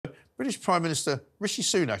British Prime Minister Rishi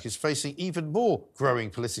Sunak is facing even more growing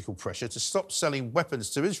political pressure to stop selling weapons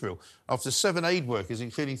to Israel after 7 aid workers,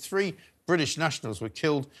 including 3 British nationals, were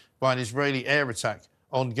killed by an Israeli air attack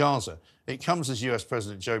on Gaza. It comes as US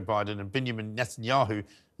President Joe Biden and Benjamin Netanyahu,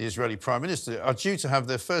 the Israeli Prime Minister, are due to have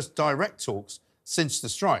their first direct talks since the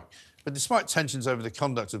strike. But despite tensions over the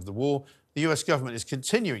conduct of the war, the US government is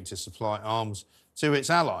continuing to supply arms to its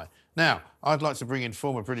ally. Now, I'd like to bring in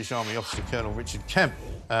former British Army officer Colonel Richard Kemp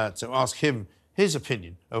to ask him his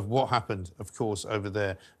opinion of what happened, of course, over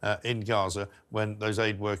there in Gaza when those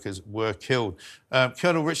aid workers were killed.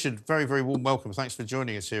 Colonel Richard, very, very warm welcome. Thanks for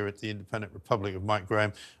joining us here at the Independent Republic of Mike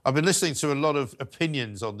Graham. I've been listening to a lot of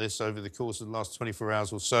opinions on this over the course of the last 24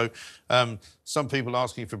 hours or so. Some people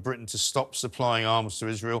asking for Britain to stop supplying arms to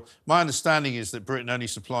Israel. My understanding is that Britain only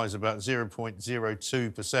supplies about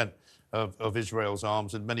 0.02% of Israel's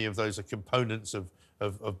arms, and many of those are components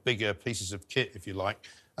of bigger pieces of kit, if you like.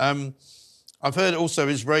 I've heard also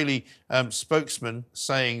Israeli spokesmen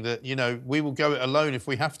saying that, you know, we will go it alone if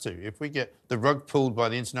we have to. If we get the rug pulled by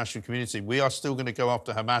the international community, we are still going to go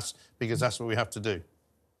after Hamas because that's what we have to do.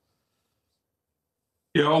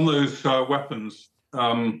 Yeah, on those weapons,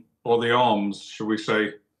 or the arms, shall we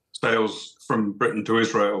say, sales from Britain to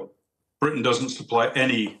Israel, Britain doesn't supply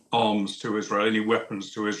any arms to Israel, any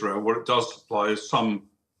weapons to Israel. What it does supply is some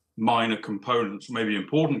minor components, maybe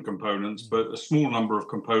important components, but a small number of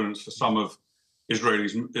components for some of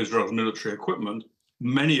Israel's military equipment,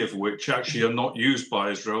 many of which actually are not used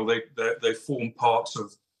by Israel. They form parts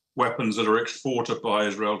of weapons that are exported by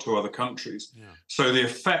Israel to other countries. Yeah. So the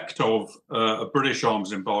effect of a British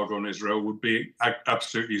arms embargo on Israel would be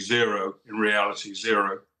absolutely zero, in reality,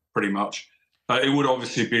 zero, pretty much. It would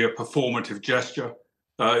obviously be a performative gesture.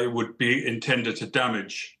 It would be intended to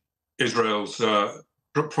damage Israel's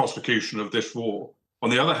prosecution of this war. On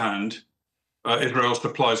the other hand, Israel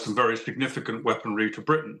supplies some very significant weaponry to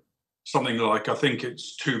Britain. Something like, I think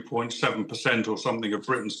it's 2.7% or something of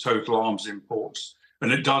Britain's total arms imports. And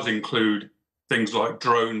it does include things like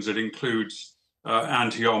drones, it includes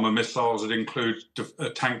anti-armor missiles, it includes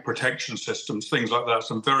tank protection systems, things like that,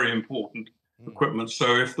 some very important equipment.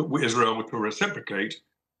 So if Israel were to reciprocate,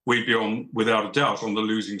 we'd be on, without a doubt, on the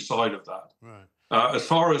losing side of that. Right. As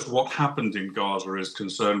far as what happened in Gaza is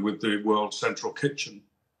concerned with the World Central Kitchen,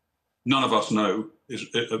 none of us know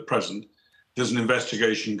at present. There's an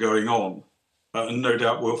investigation going on, and no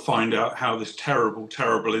doubt we'll find out how this terrible,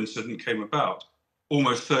 terrible incident came about.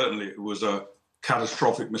 Almost certainly it was a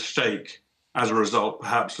catastrophic mistake as a result,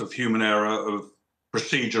 perhaps, of human error, of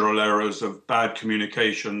procedural errors, of bad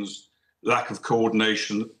communications, lack of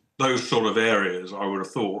coordination, those sort of areas, I would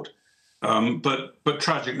have thought. But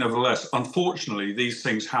tragic nevertheless. Unfortunately, these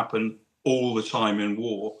things happen all the time in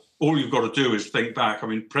war. All you've got to do is think back. I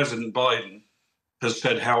mean, President Biden has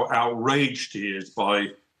said how outraged he is by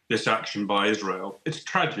this action by Israel. It's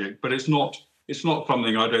tragic, but it's not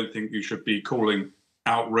something I don't think you should be calling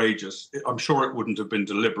outrageous. I'm sure it wouldn't have been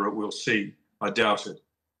deliberate. We'll see. I doubt it.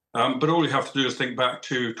 But all you have to do is think back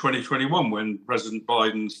to 2021 when President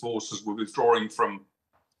Biden's forces were withdrawing from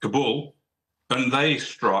Kabul, and they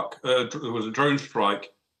struck, there was a drone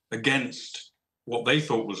strike against what they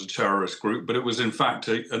thought was a terrorist group, but it was in fact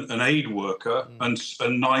an aid worker and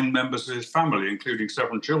 9 members of his family, including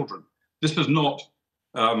 7 children. This is not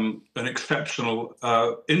an exceptional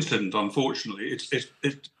incident, unfortunately.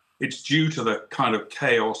 It's due to the kind of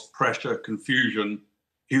chaos, pressure, confusion,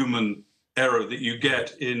 human error that you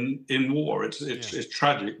get in war. It's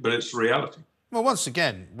tragic, but it's reality. Well, once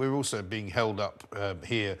again, we're also being held up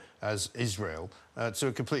here as Israel to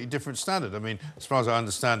a completely different standard. I mean, as far as I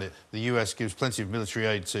understand it, the US gives plenty of military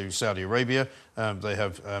aid to Saudi Arabia. They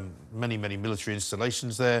have many, many military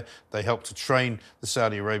installations there. They help to train the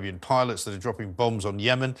Saudi Arabian pilots that are dropping bombs on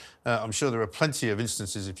Yemen. I'm sure there are plenty of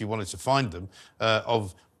instances, if you wanted to find them,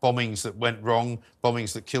 of bombings that went wrong,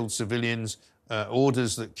 bombings that killed civilians,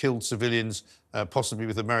 orders that killed civilians, possibly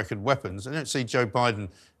with American weapons. I don't see Joe Biden,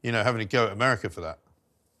 you know, having to go at America for that.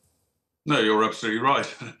 No, you're absolutely right.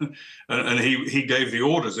 and he gave the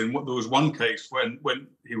orders. And there was one case when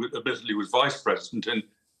he admittedly was vice president in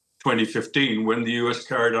 2015, when the US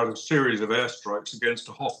carried out a series of airstrikes against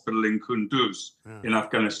a hospital in Kunduz in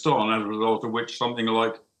Afghanistan, as a result of which something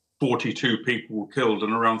like 42 people were killed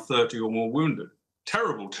and around 30 or more wounded.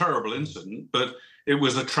 Terrible, terrible incident, but it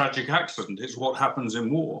was a tragic accident. It's what happens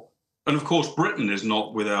in war. And of course, Britain is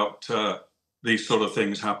not without these sort of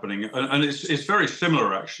things happening. And it's very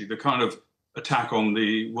similar, actually. The kind of attack on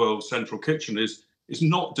the World Central Kitchen is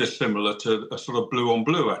not dissimilar to a sort of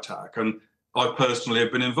blue-on-blue attack. And I personally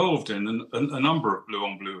have been involved in a number of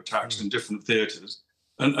blue-on-blue attacks in different theatres.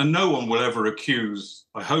 And no one will ever accuse,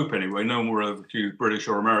 I hope anyway, no one will ever accuse British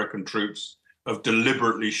or American troops of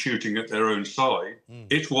deliberately shooting at their own side.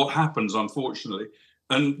 It's what happens, unfortunately.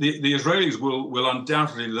 And the Israelis will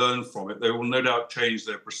undoubtedly learn from it. They will no doubt change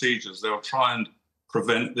their procedures. They'll try and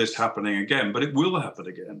prevent this happening again, but it will happen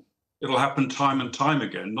again. It'll happen time and time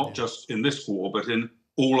again, not just in this war, but in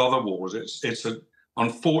all other wars. It's an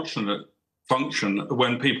unfortunate function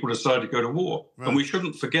when people decide to go to war. Right. And we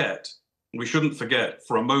shouldn't forget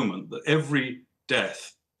for a moment that every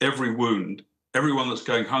death, every wound, everyone that's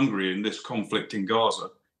going hungry in this conflict in Gaza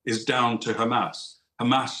is down to Hamas.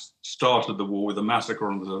 Hamas started the war with a massacre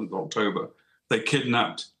on the 7th of October. They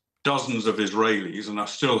kidnapped dozens of Israelis and are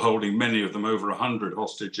still holding many of them, over 100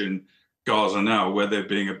 hostage in Gaza now, where they're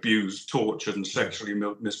being abused, tortured, and sexually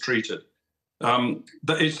mistreated.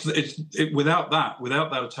 Without that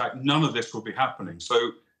attack, none of this will be happening.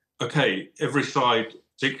 So, okay, every side,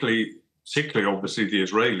 particularly obviously the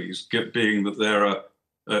Israelis, being that they're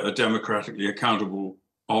a democratically accountable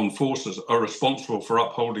armed forces, are responsible for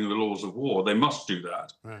upholding the laws of war. They must do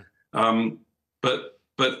that. Right.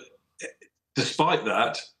 But despite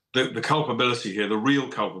that, the culpability here, the real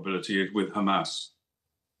culpability, is with Hamas.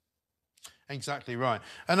 Exactly right.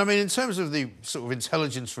 And I mean, in terms of the sort of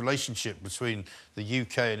intelligence relationship between the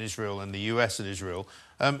UK and Israel and the US and Israel,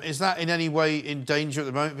 is that in any way in danger at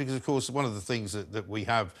the moment? Because, of course, one of the things that we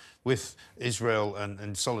have with Israel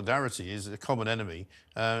and solidarity is a common enemy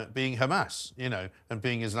being Hamas, you know, and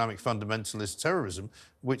being Islamic fundamentalist terrorism,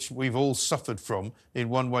 which we've all suffered from in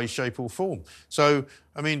one way, shape or form. So,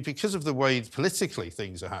 I mean, because of the way politically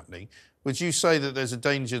things are happening, would you say that there's a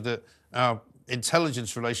danger that our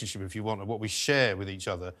intelligence relationship, if you want, of what we share with each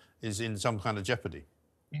other is in some kind of jeopardy?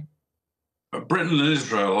 Britain and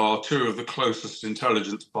Israel are two of the closest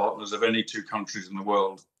intelligence partners of any two countries in the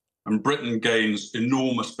world. And Britain gains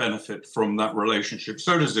enormous benefit from that relationship.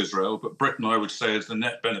 So does Israel, but Britain, I would say, is the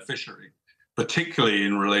net beneficiary, particularly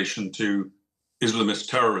in relation to Islamist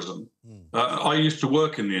terrorism. I used to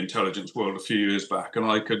work in the intelligence world a few years back, and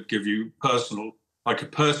I could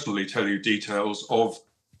personally tell you details of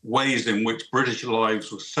ways in which British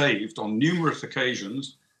lives were saved on numerous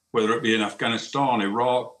occasions, whether it be in Afghanistan,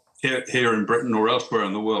 Iraq, here in Britain or elsewhere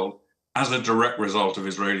in the world, as a direct result of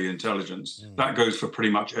Israeli intelligence. That goes for pretty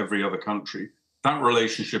much every other country. That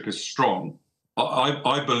relationship is strong.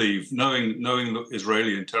 I believe, knowing the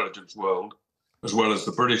Israeli intelligence world, as well as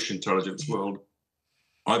the British intelligence world,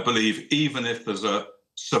 I believe even if there's a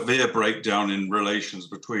severe breakdown in relations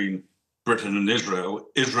between Britain and Israel,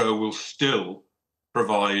 Israel will still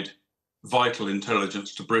provide vital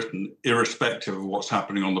intelligence to Britain, irrespective of what's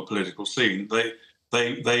happening on the political scene.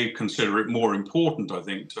 They consider it more important, I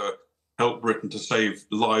think, to help Britain to save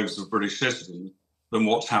the lives of British citizens than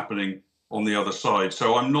what's happening on the other side.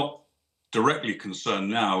 So I'm not directly concerned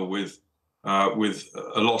now with a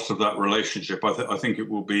loss of that relationship. I think it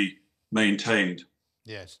will be maintained.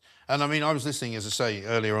 Yes. And I mean, I was listening, as I say,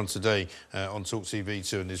 earlier on today on TalkTV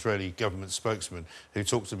to an Israeli government spokesman who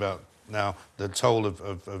talked about now the toll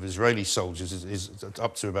of Israeli soldiers is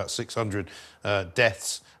up to about 600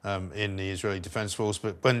 deaths in the Israeli Defence Force.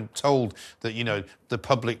 But when told that, you know, the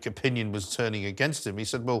public opinion was turning against him, he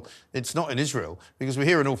said, well, it's not in Israel. Because we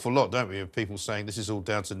hear an awful lot, don't we, of people saying this is all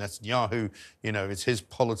down to Netanyahu. You know, it's his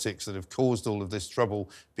politics that have caused all of this trouble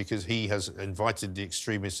because he has invited the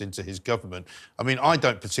extremists into his government. I mean, I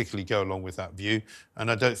don't particularly go along with that view,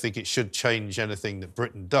 and I don't think it should change anything that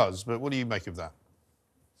Britain does. But what do you make of that?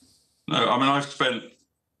 No, I mean, I've spent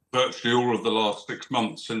virtually all of the last 6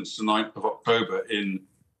 months since the 9th of October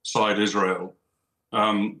inside Israel.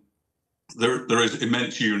 There is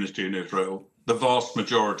immense unity in Israel. The vast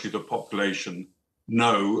majority of the population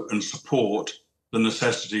know and support the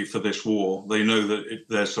necessity for this war. They know that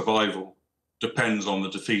their survival depends on the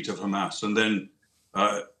defeat of Hamas. And then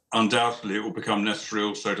undoubtedly it will become necessary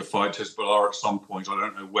also to fight Hezbollah at some point. I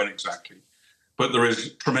don't know when exactly. But there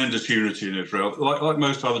is tremendous unity in Israel. Like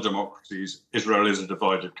most other democracies, Israel is a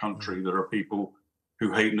divided country. There are people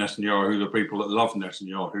who hate Netanyahu, there are people that love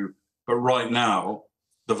Netanyahu. But right now,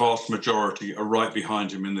 the vast majority are right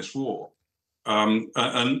behind him in this war. And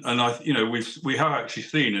we have actually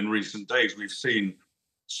seen in recent days, we've seen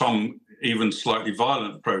some even slightly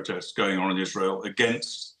violent protests going on in Israel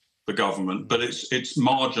against the government. But it's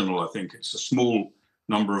marginal, I think. It's a small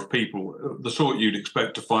number of people, the sort you'd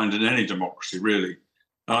expect to find in any democracy, really.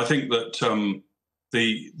 And I think that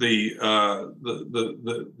the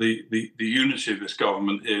unity of this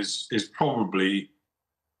government is probably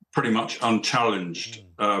pretty much unchallenged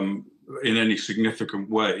in any significant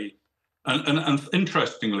way. And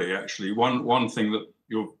interestingly, actually, one thing that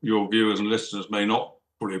your viewers and listeners may not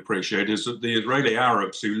fully appreciate is that the Israeli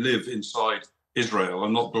Arabs who live inside Israel,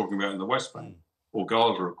 I'm not talking about in the West Bank or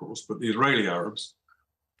Gaza, of course, but the Israeli Arabs,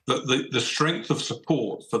 that the strength of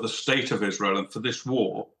support for the state of Israel and for this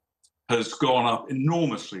war has gone up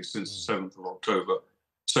enormously since the 7th of October.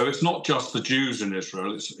 So it's not just the Jews in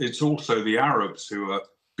Israel, it's also the Arabs who are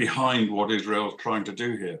behind what Israel is trying to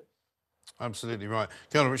do here. Absolutely right.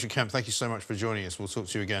 Colonel Richard Kemp, thank you so much for joining us. We'll talk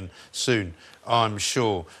to you again soon, I'm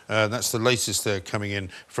sure. That's the latest coming in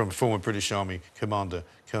from former British Army Commander,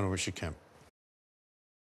 Colonel Richard Kemp.